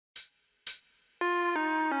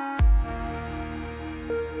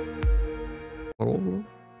Oh.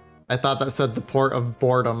 I thought that said the port of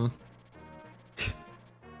boredom.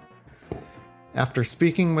 After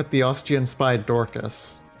speaking with the Austrian spy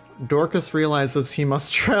Dorcas, Dorcas realizes he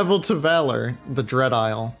must travel to Valor, the Dread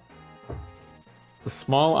Isle. The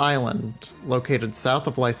small island, located south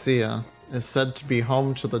of Lycia, is said to be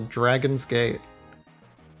home to the Dragon's Gate.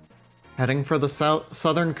 Heading for the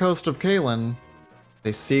southern coast of Kalin,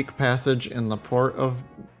 they seek passage in the port of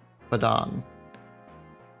Badon.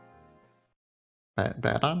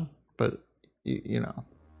 Badon? But, you know.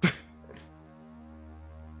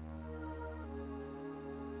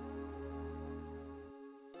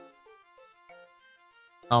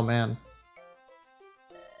 Oh man.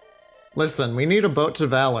 Listen, we need a boat to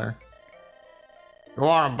Valor. You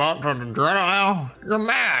want a boat to the Dread Isle? You're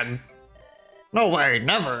mad! No way,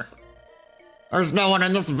 never! There's no one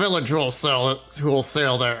in this village who will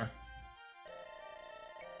sail there.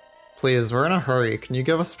 Please, we're in a hurry. Can you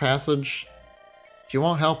give us passage? If you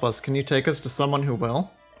won't help us, can you take us to someone who will?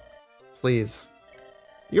 Please.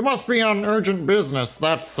 You must be on urgent business,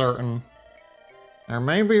 that's certain. There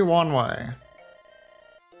may be one way.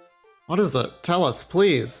 What is it? Tell us,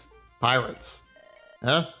 please. Pirates.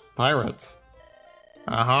 Eh? Pirates.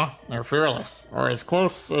 Uh-huh, they're fearless, or as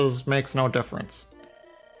close as makes no difference.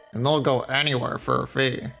 And they'll go anywhere for a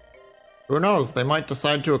fee. Who knows, they might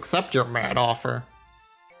decide to accept your mad offer.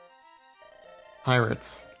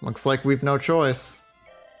 Pirates. Looks like we've no choice.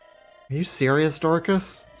 Are you serious,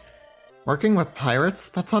 Dorcas? Working with pirates?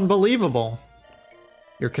 That's unbelievable.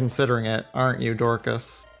 You're considering it, aren't you,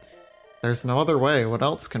 Dorcas? There's no other way. What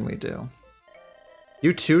else can we do?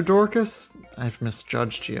 You too, Dorcas? I've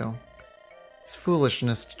misjudged you. It's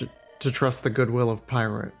foolishness to trust the goodwill of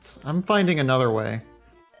pirates. I'm finding another way.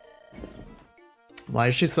 Why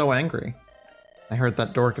is she so angry? I heard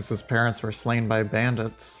that Dorcas's parents were slain by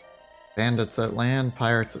bandits. Bandits at land,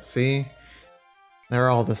 pirates at sea. They're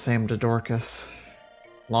all the same to Dorcas.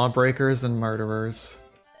 Lawbreakers and murderers.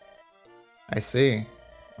 I see.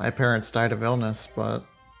 My parents died of illness, but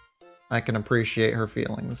I can appreciate her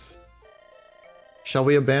feelings. Shall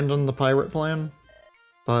we abandon the pirate plan?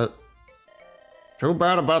 But too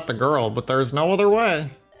bad about the girl, but there's no other way.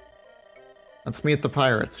 Let's meet the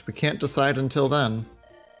pirates. We can't decide until then.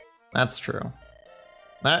 That's true.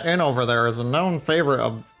 That inn over there is a known favorite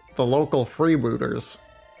of the local freebooters.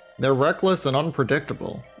 They're reckless and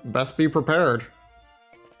unpredictable. Best be prepared.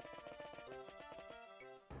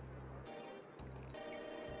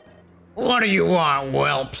 What do you want,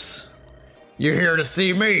 whelps? You're here to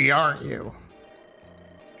see me, aren't you?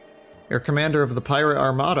 You're commander of the pirate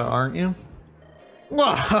armada, aren't you?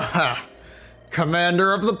 Wahaha!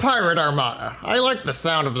 Commander of the pirate armada. I like the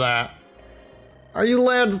sound of that. Are you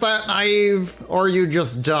lads that naive, or are you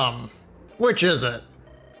just dumb? Which is it?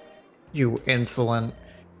 You insolent.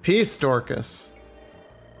 Peace, Dorcas.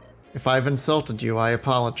 If I've insulted you, I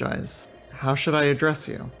apologize. How should I address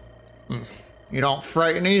you? You don't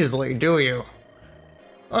frighten easily, do you?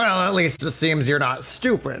 Well, at least it seems you're not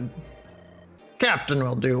stupid. Captain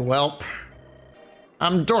will do, whelp.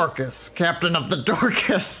 I'm Dorcas, captain of the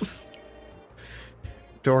Dorcas.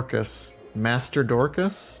 Dorcas. Master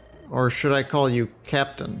Dorcas? Or should I call you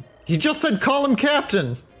Captain? He just said call him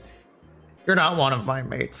Captain! You're not one of my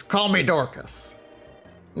mates. Call me Dorcas.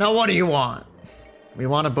 Now what do you want? We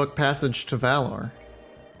want to book passage to Valor.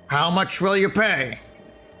 How much will you pay?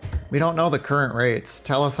 We don't know the current rates.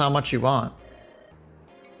 Tell us how much you want.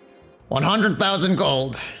 100,000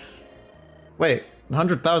 gold. Wait,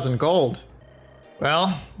 100,000 gold?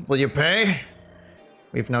 Well, will you pay?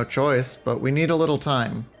 We've no choice, but we need a little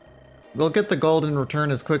time. We'll get the gold in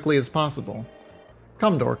return as quickly as possible.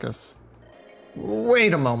 Come, Dorcas.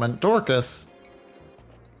 Wait a moment, Dorcas.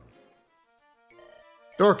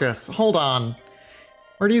 Dorcas, hold on.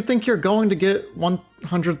 Where do you think you're going to get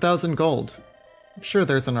 100,000 gold? I'm sure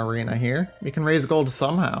there's an arena here. We can raise gold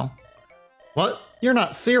somehow. What? You're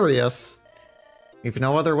not serious? We've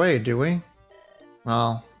no other way, do we?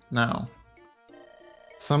 Well, no.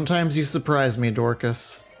 Sometimes you surprise me,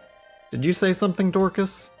 Dorcas. Did you say something,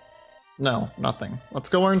 Dorcas? No, nothing. Let's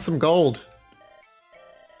go earn some gold.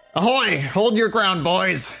 Ahoy! Hold your ground,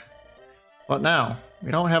 boys! What now?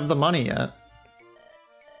 We don't have the money yet.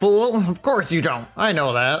 Fool! Of course you don't. I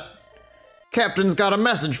know that. Captain's got a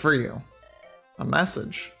message for you. A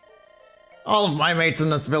message? All of my mates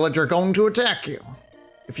in this village are going to attack you.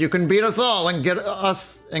 If you can beat us all and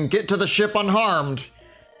get to the ship unharmed,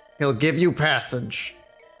 he'll give you passage.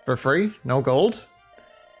 For free? No gold?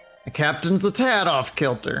 The captain's a tad off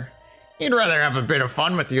kilter. He'd rather have a bit of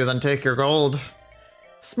fun with you than take your gold.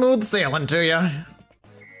 Smooth sailing to ya.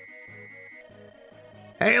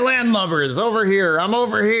 Hey landlubbers, over here, I'm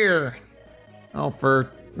over here.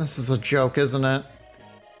 This is a joke, isn't it?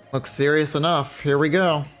 Looks serious enough. Here we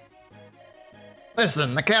go.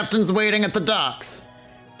 Listen, the captain's waiting at the docks.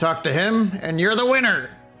 Talk to him, and you're the winner.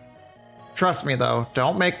 Trust me, though,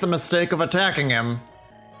 don't make the mistake of attacking him.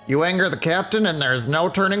 You anger the captain, and there's no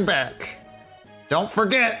turning back. Don't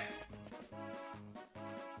forget!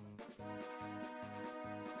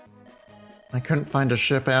 I couldn't find a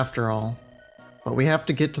ship after all, but we have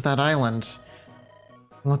to get to that island.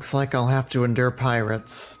 Looks like I'll have to endure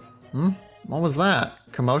pirates. What was that?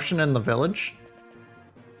 Commotion in the village?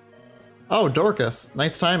 Oh, Dorcas,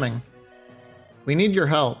 nice timing. We need your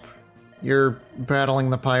help. You're battling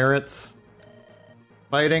the pirates,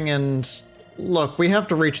 fighting, and look, we have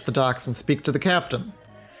to reach the docks and speak to the captain.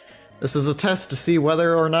 This is a test to see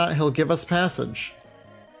whether or not he'll give us passage.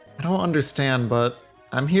 I don't understand, but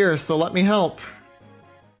I'm here, so let me help.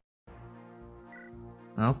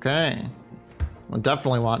 Okay. I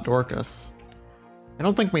definitely want Dorcas. I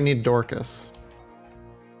don't think we need Dorcas.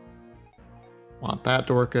 Want that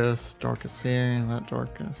Dorcas, Dorcas here, that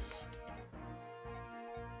Dorcas.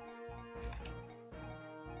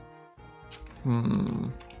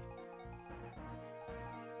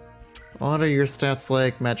 What are your stats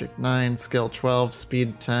like? Magic 9, skill 12,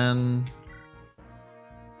 speed 10.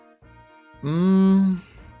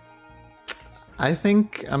 I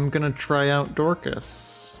think I'm gonna try out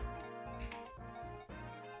Dorcas.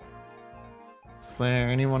 Is there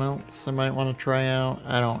anyone else I might want to try out?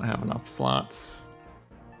 I don't have enough slots.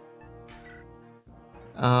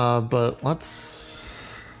 But let's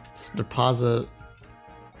deposit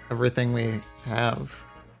everything we have.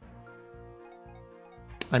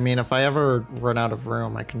 I mean, if I ever run out of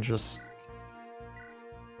room, I can just...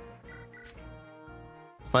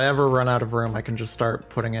 If I ever run out of room, I can just start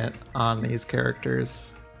putting it on these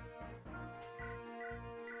characters.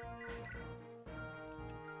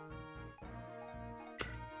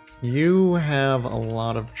 You have a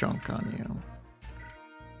lot of junk on you.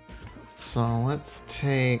 So let's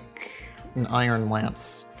take an Iron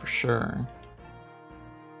Lance for sure.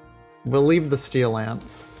 We'll leave the Steel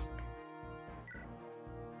Lance.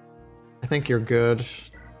 I think you're good.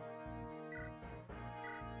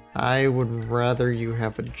 I would rather you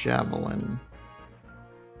have a Javelin.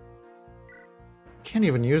 Can't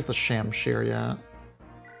even use the Shamshir yet.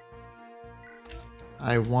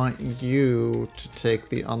 I want you to take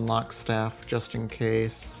the Unlock Staff just in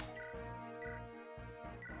case.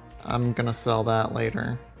 I'm gonna sell that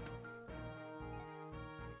later.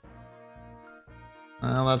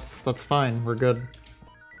 That's fine, we're good.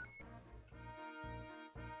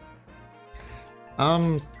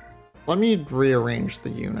 Let me rearrange the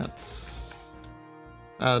units.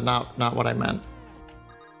 Not what I meant.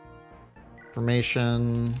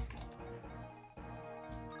 Formation.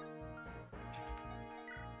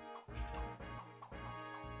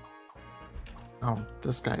 Oh,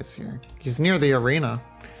 this guy's here. He's near the arena.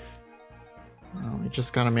 Oh, we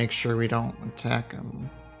just gotta make sure we don't attack him.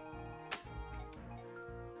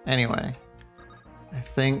 Anyway, I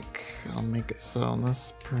think I'll make it so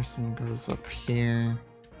this person goes up here.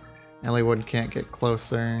 Elliewood can't get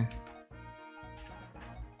closer.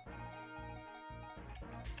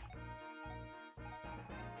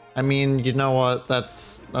 I mean, you know what?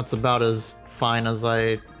 That's about as fine as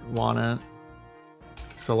I want it.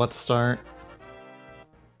 So let's start.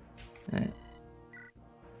 Okay.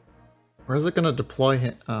 Where's it gonna deploy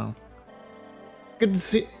him? Oh. Good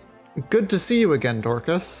to see you again,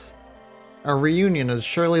 Dorcas. Our reunion is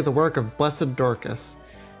surely the work of blessed Dorcas.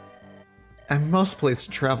 I'm most pleased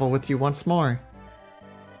to travel with you once more.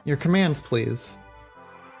 Your commands, please.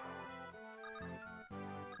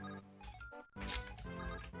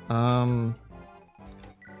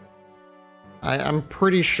 I'm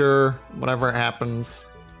pretty sure whatever happens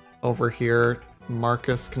over here,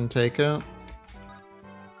 Marcus can take it.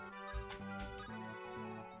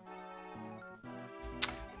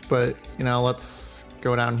 But, you know, let's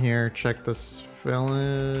go down here, check this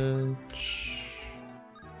village.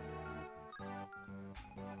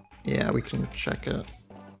 Yeah, we can check it.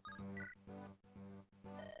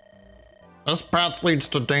 This path leads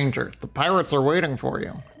to danger. The pirates are waiting for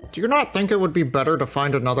you. Do you not think it would be better to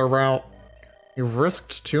find another route? You've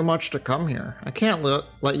risked too much to come here. I can't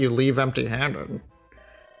let you leave empty-handed.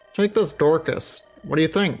 Take this Dorcas. What do you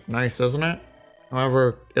think? Nice, isn't it?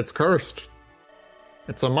 However, it's cursed.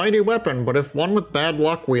 It's a mighty weapon, but if one with bad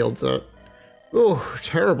luck wields it... Ooh,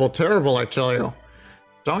 terrible, terrible, I tell you.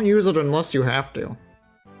 Don't use it unless you have to.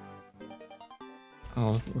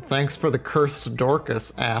 Oh, thanks for the cursed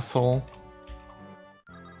Dorcas, asshole.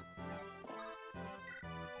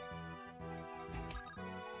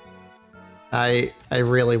 I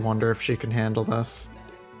really wonder if she can handle this.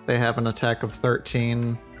 They have an attack of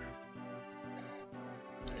 13.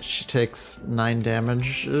 She takes 9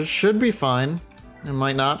 damage. It should be fine. It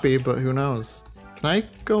might not be, but who knows. Can I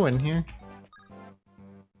go in here?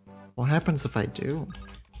 What happens if I do?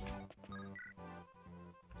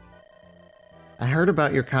 I heard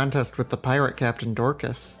about your contest with the pirate captain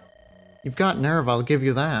Dorcas. You've got nerve, I'll give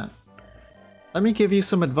you that. Let me give you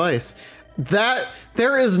some advice.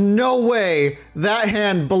 There is no way that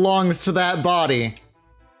hand belongs to that body.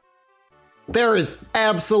 There is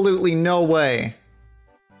absolutely no way.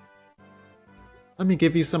 Let me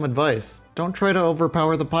give you some advice. Don't try to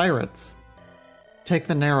overpower the pirates. Take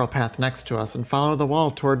the narrow path next to us and follow the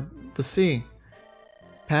wall toward the sea.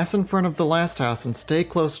 Pass in front of the last house and stay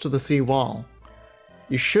close to the sea wall.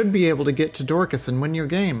 You should be able to get to Dorcas and win your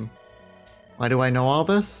game. Why do I know all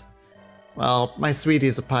this? Well, my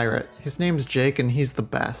sweetie's a pirate. His name's Jake and he's the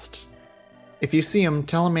best. If you see him,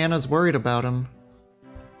 tell him Anna's worried about him.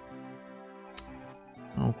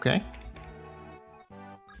 Okay.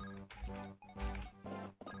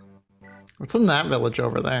 What's in that village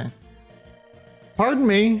over there? Pardon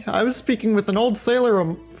me, I was speaking with an old sailor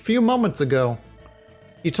a few moments ago.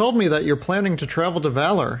 He told me that you're planning to travel to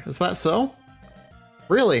Valor. Is that so?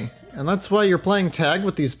 Really? And that's why you're playing tag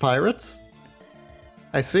with these pirates?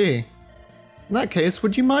 I see. In that case,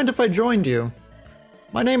 would you mind if I joined you?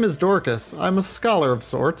 My name is Dorcas. I'm a scholar of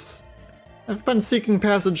sorts. I've been seeking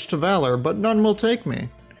passage to Valor, but none will take me.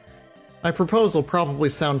 My proposal probably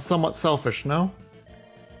sounds somewhat selfish, no?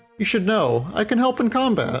 You should know, I can help in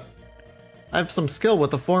combat. I have some skill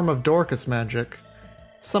with a form of Dorcas magic.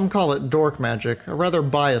 Some call it dork magic, a rather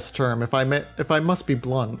biased term if I must be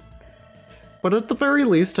blunt. But at the very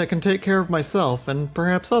least, I can take care of myself and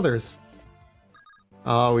perhaps others.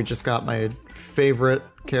 Oh, we just got my favorite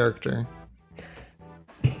character.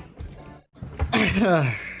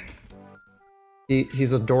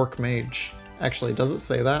 He's a dork mage. Actually, does it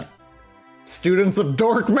say that? Students of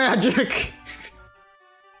dork magic!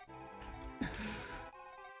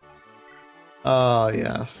 Oh,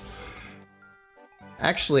 yes.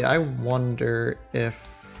 Actually, I wonder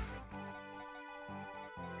if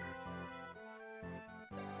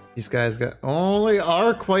these guys they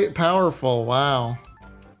are quite powerful. Wow.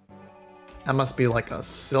 That must be like a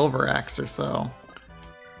silver axe or so.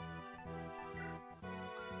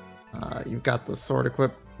 You've got the sword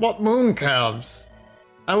equipped. What mooncalves?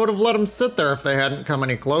 I would have let them sit there if they hadn't come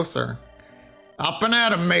any closer. Up and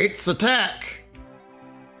at 'em, mates! Attack!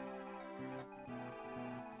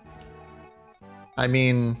 I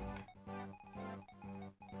mean,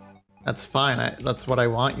 that's fine. That's what I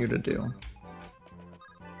want you to do.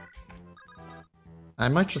 I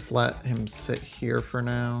might just let him sit here for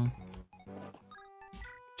now.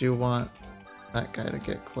 Do want that guy to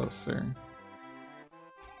get closer.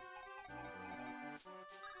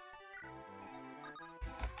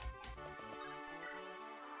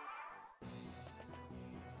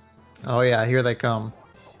 Oh yeah, here they come.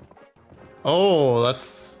 Oh,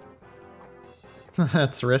 that's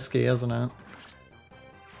that's risky, isn't it?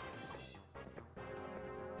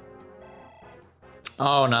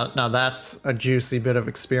 Oh, now that's a juicy bit of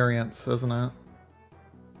experience, isn't it?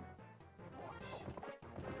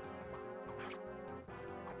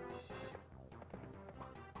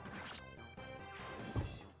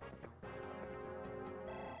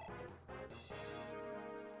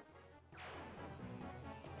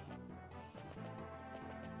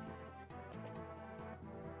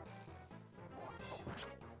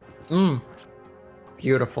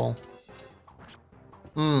 Beautiful.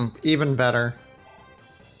 Even better.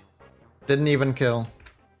 Didn't even kill.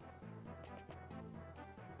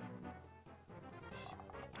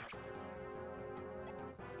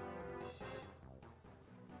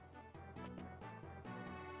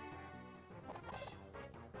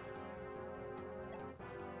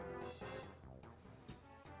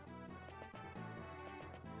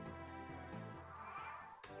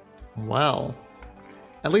 Well,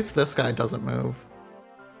 at least this guy doesn't move,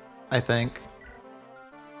 I think.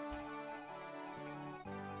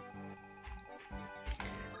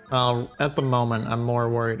 At the moment, I'm more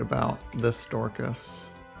worried about this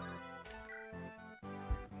Dorcas.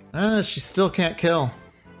 She still can't kill.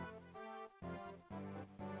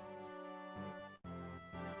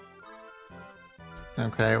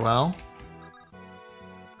 Okay, well.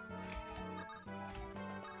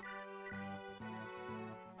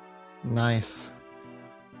 Nice.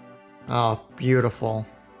 Oh, beautiful.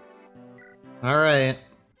 All right.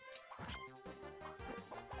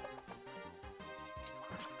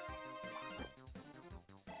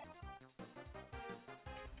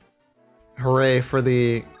 Hooray for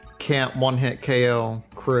the can't one-hit KO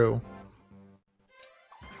crew.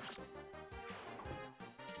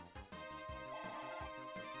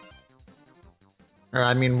 Or,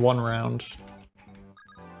 I mean, one round.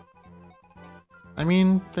 I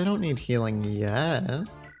mean, they don't need healing yet.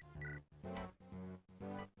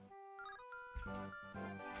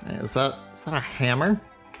 Is that a hammer?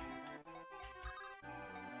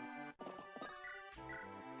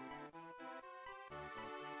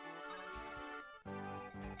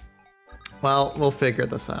 Well, we'll figure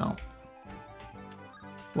this out.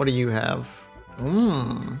 What do you have?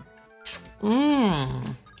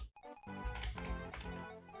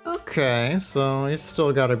 Okay, so you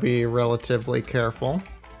still gotta be relatively careful.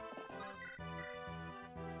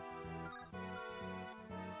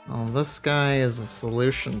 Well, this guy is a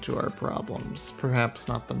solution to our problems. Perhaps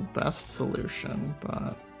not the best solution,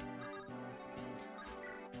 but...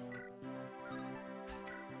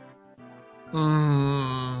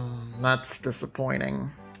 that's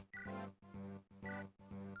disappointing.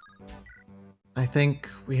 I think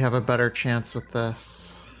we have a better chance with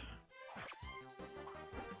this.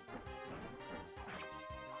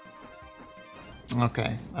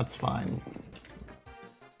 Okay, that's fine.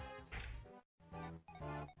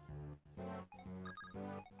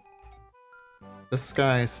 This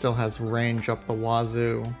guy still has range up the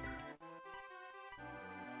wazoo.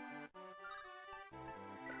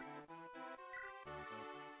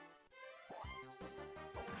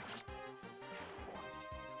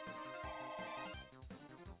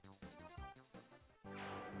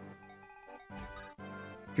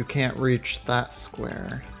 You can't reach that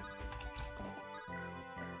square.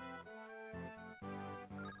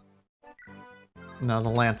 No, the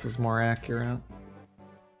lance is more accurate.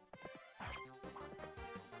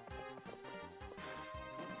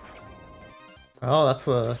 Oh, that's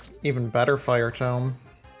a even better fire tome.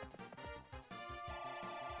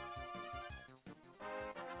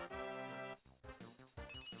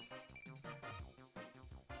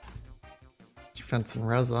 Defense and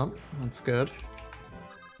res up. That's good.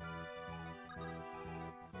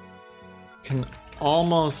 Can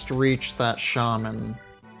almost reach that shaman.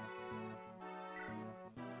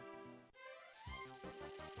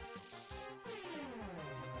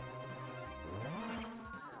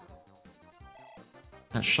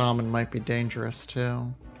 That shaman might be dangerous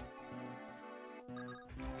too.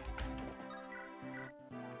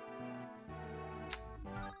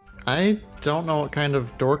 I don't know what kind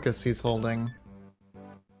of Dorcas he's holding.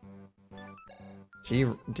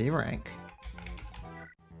 D rank.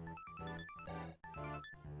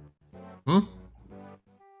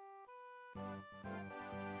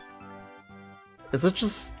 Is it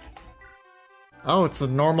just... Oh, it's a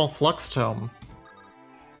normal flux tome.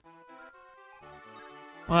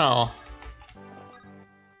 Well...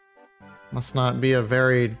 must not be a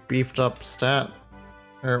very beefed up stat.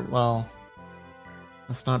 Or, well...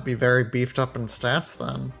 must not be very beefed up in stats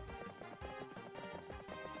then.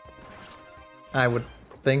 I would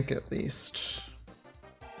think, at least.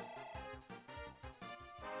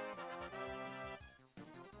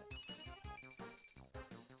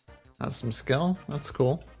 Has some skill. That's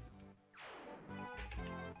cool.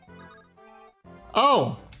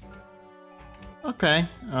 Oh! Okay.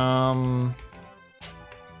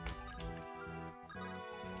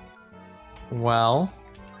 Well...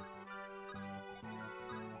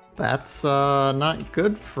 that's, not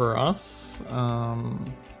good for us.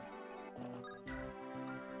 Can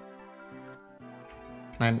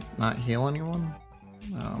I not heal anyone?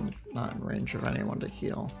 No, I'm not in range of anyone to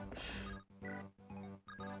heal.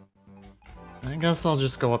 I guess I'll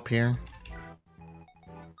just go up here.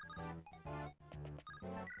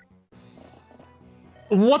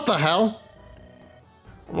 What the hell?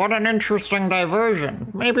 What an interesting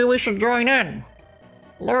diversion. Maybe we should join in.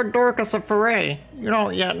 Lord Dorcas of Furry, you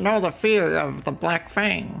don't yet know the fear of the Black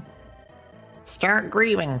Fang. Start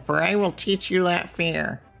grieving, for I will teach you that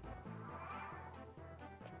fear.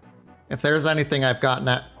 If there's anything I've got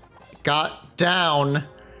down,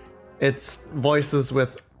 it's voices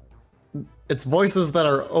that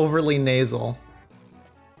are overly nasal.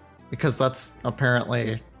 Because that's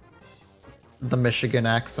apparently the Michigan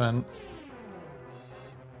accent.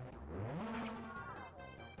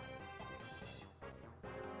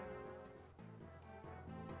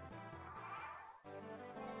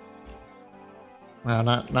 Wow,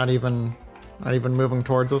 not even moving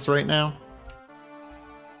towards us right now.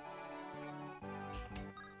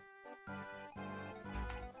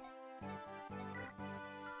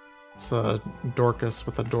 It's a Dorcas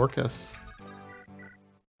with a Dorcas.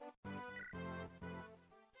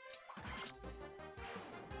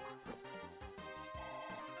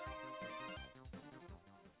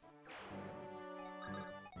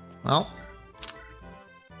 Well,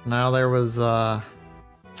 now there was no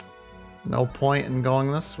point in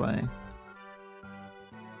going this way.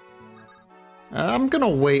 I'm gonna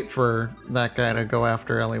wait for that guy to go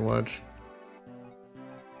after Elliewood.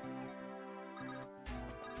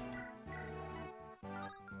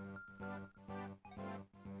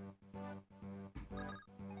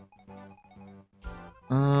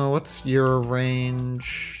 What's your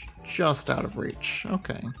range? Just out of reach.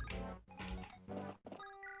 Okay.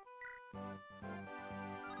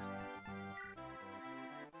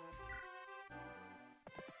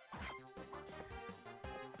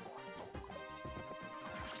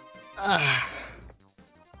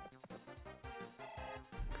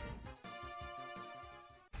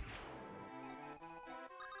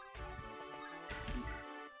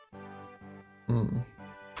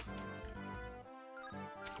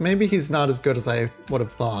 Maybe he's not as good as I would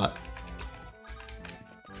have thought.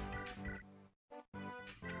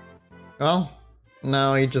 Well,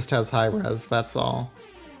 no, he just has high res, that's all.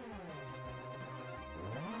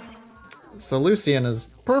 So Lucian is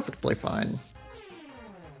perfectly fine.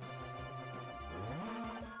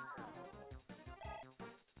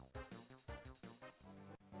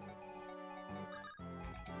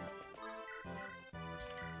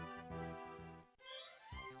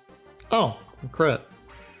 Oh, crit.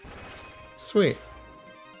 Sweet.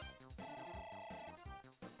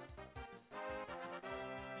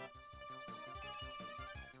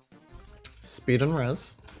 Speed and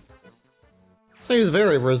res. So he's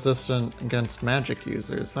very resistant against magic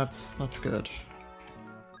users. That's good.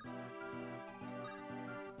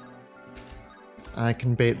 I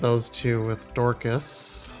can bait those two with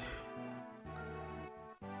Dorcas.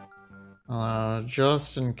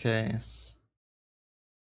 Just in case.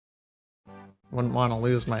 Wouldn't want to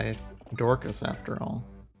lose my Dorcas after all.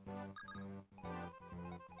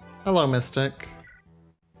 Hello, Mystic.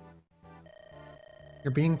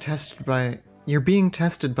 You're being tested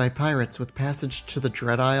by pirates with passage to the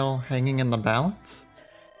Dread Isle hanging in the balance?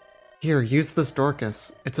 Here, use this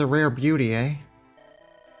Dorcas. It's a rare beauty, eh?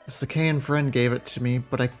 A Sakaean friend gave it to me,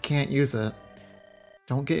 but I can't use it.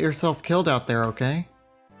 Don't get yourself killed out there, okay?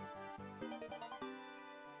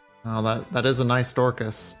 Oh, that is a nice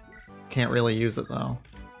Dorcas. Can't really use it though.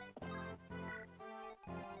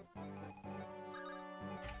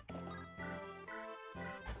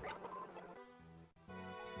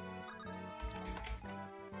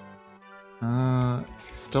 Is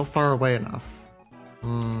he still far away enough?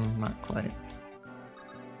 Not quite.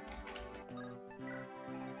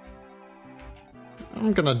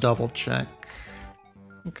 I'm gonna double check.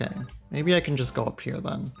 Okay, maybe I can just go up here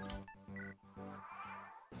then.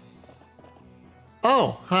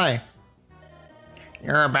 Oh, hi.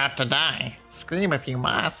 You're about to die. Scream if you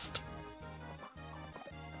must.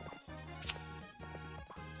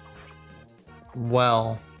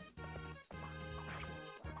 Well.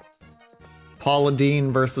 Paula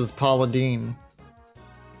Deen versus Paula Deen.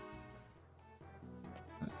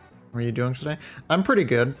 What are you doing today? I'm pretty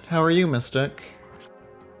good. How are you, Mystic?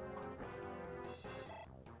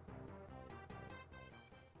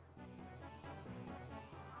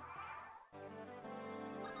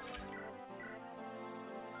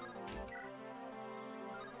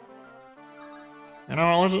 You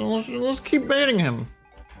know, let's keep baiting him.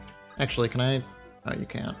 Actually, can I? Oh, you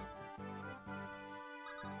can't.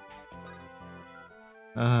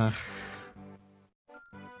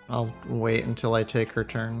 I'll wait until I take her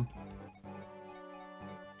turn.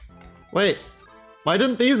 Wait, why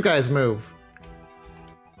didn't these guys move?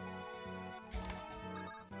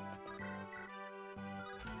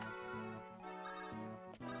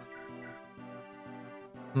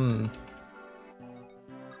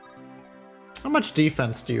 How much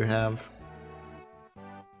defense do you have?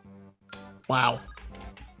 Wow.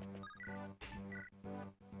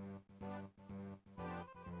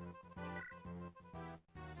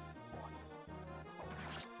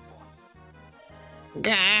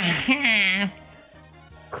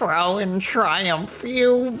 Crow in triumph,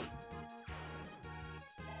 you've...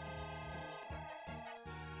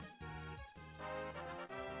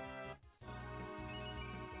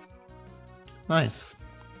 Nice.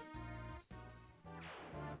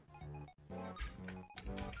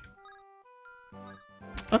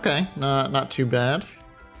 Okay, not too bad.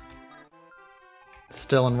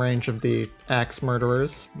 Still in range of the axe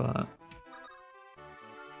murderers, but...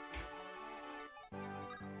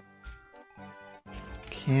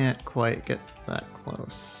 Can't quite get that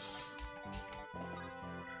close.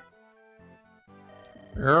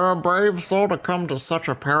 You're a brave soul to come to such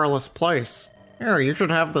a perilous place. Here, you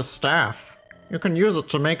should have the staff. You can use it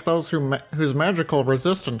to make those whose magical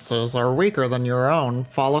resistances are weaker than your own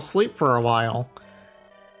fall asleep for a while.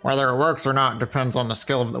 Whether it works or not depends on the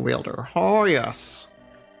skill of the wielder. Oh yes.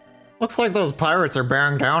 Looks like those pirates are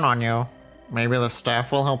bearing down on you. Maybe the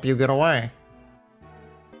staff will help you get away.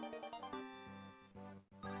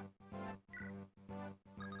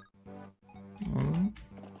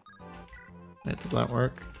 Wait, does that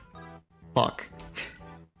work? Fuck.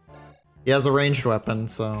 He has a ranged weapon,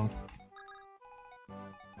 so...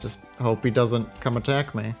 just hope he doesn't come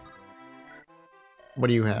attack me. What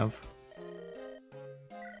do you have?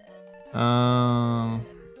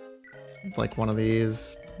 Like one of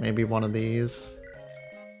these, maybe one of these.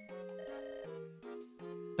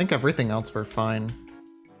 I think everything else we're fine.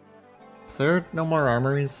 Is there no more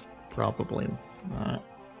armories? Probably not.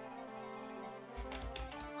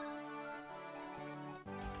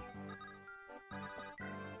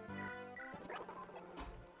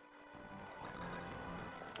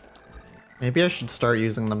 Maybe I should start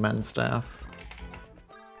using the men's staff.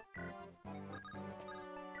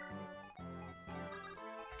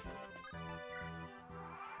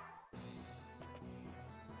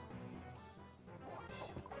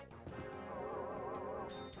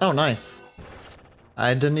 Oh, nice.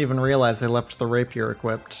 I didn't even realize I left the rapier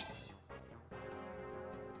equipped.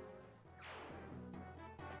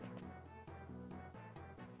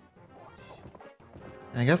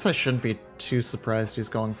 I guess I shouldn't be too surprised he's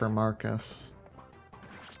going for Marcus.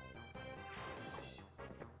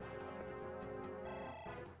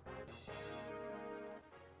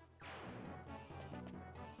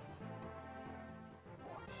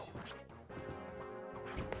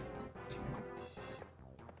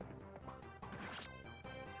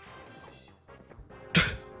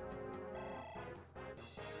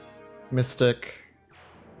 Mystic,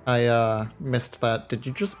 I missed that. Did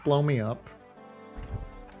you just blow me up?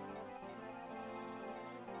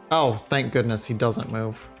 Oh, thank goodness he doesn't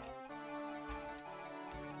move.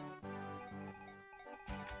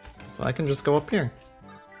 So I can just go up here.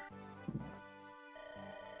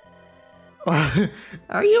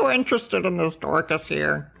 Are you interested in this Dorcas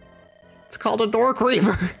here? It's called a Dork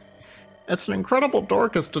Reaver. It's an incredible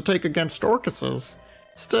Dorcas to take against Dorcases.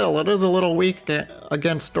 Still, it is a little weak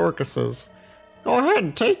against Dorcases. Go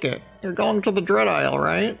ahead, take it. You're going to the Dread Isle,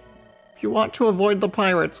 right? If you want to avoid the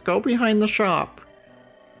pirates, go behind the shop.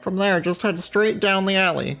 From there, just head straight down the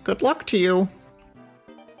alley. Good luck to you.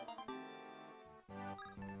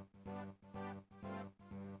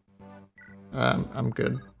 I'm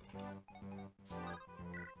good.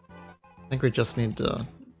 I think we just need to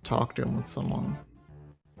talk to him with someone.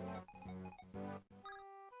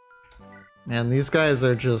 Man, these guys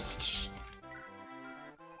are just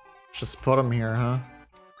put them here, huh?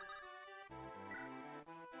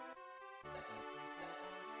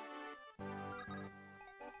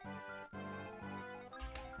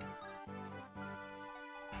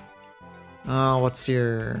 Oh, what's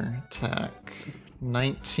your attack?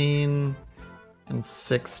 19 and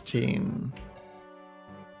 16.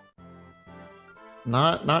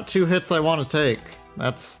 Not two hits I want to take.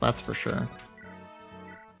 That's for sure.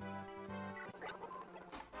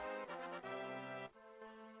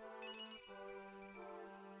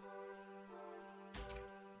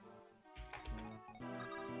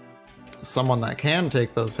 Someone that can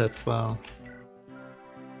take those hits, though.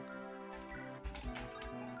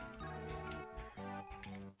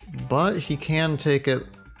 But he can take it,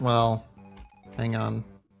 well, hang on.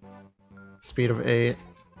 Speed of 8.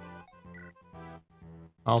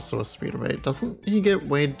 Also a speed of 8. Doesn't he get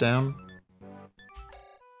weighed down?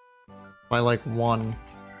 By like 1.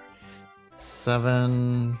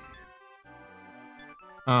 7.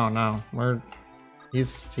 Oh no,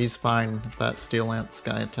 he's fine if that Steel Lance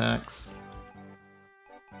guy attacks.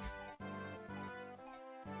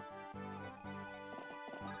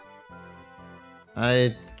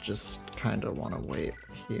 I just kind of want to wait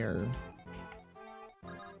here.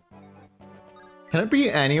 Can it be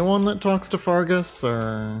anyone that talks to Fargus,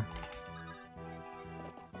 or...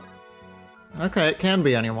 Okay, it can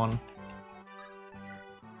be anyone.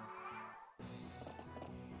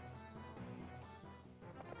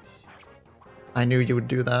 I knew you would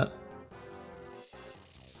do that.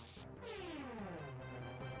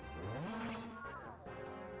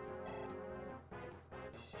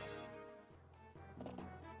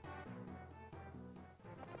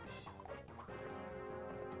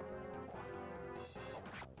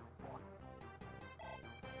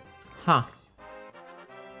 Huh.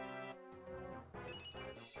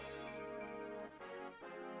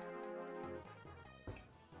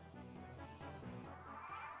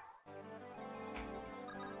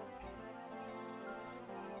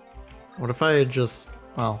 What if I just...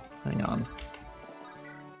 well, hang on.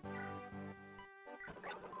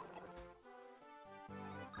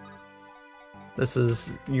 This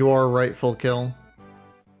is your rightful kill.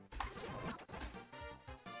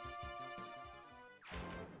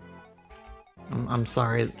 I'm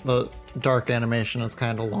sorry, the dark animation is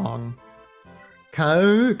kinda long.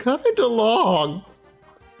 Kinda long!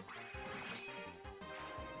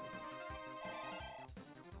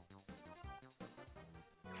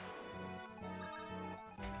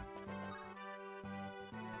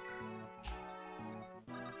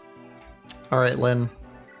 Alright, Lynn.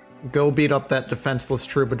 Go beat up that defenseless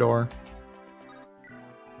troubadour.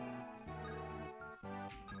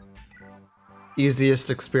 Easiest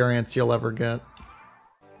experience you'll ever get.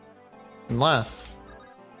 Unless...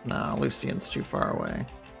 no, Lucian's too far away.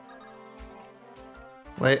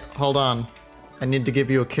 Wait, hold on. I need to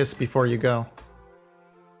give you a kiss before you go.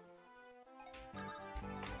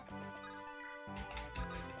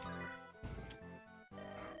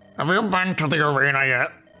 Have you been to the arena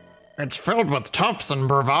yet? It's filled with toughs and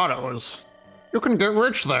bravados. You can get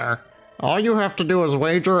rich there. All you have to do is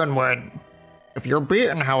wager and win. If you're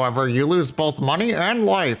beaten, however, you lose both money and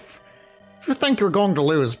life. If you think you're going to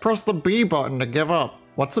lose, press the B button to give up.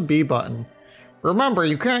 What's a B button? Remember,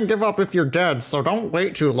 you can't give up if you're dead, so don't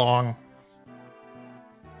wait too long.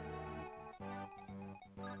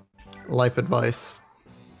 Life advice.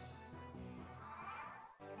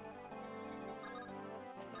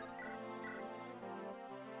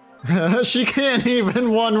 She can't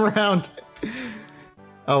even one round.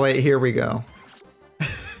 Oh wait, here we go.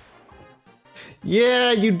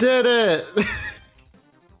 Yeah, you did it!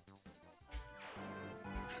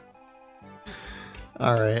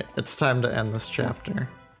 Alright, it's time to end this chapter.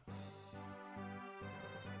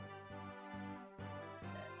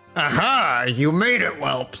 Aha! You made it,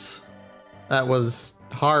 whelps! That was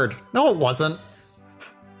hard. No, it wasn't.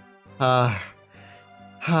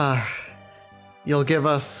 You'll give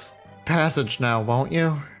us passage now, won't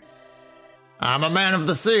you? I'm a man of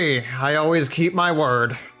the sea. I always keep my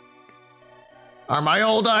word. Are my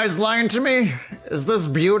old eyes lying to me? Is this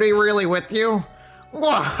beauty really with you?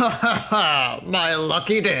 My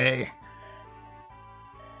lucky day.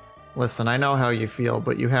 Listen, I know how you feel,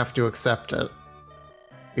 but you have to accept it.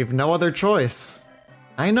 We've no other choice.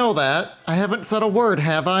 I know that. I haven't said a word,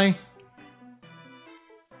 have I?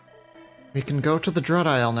 We can go to the Dread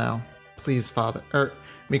Isle now. Please, Father.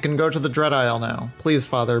 We can go to the Dread Isle now. Please,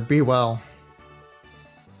 Father, be well.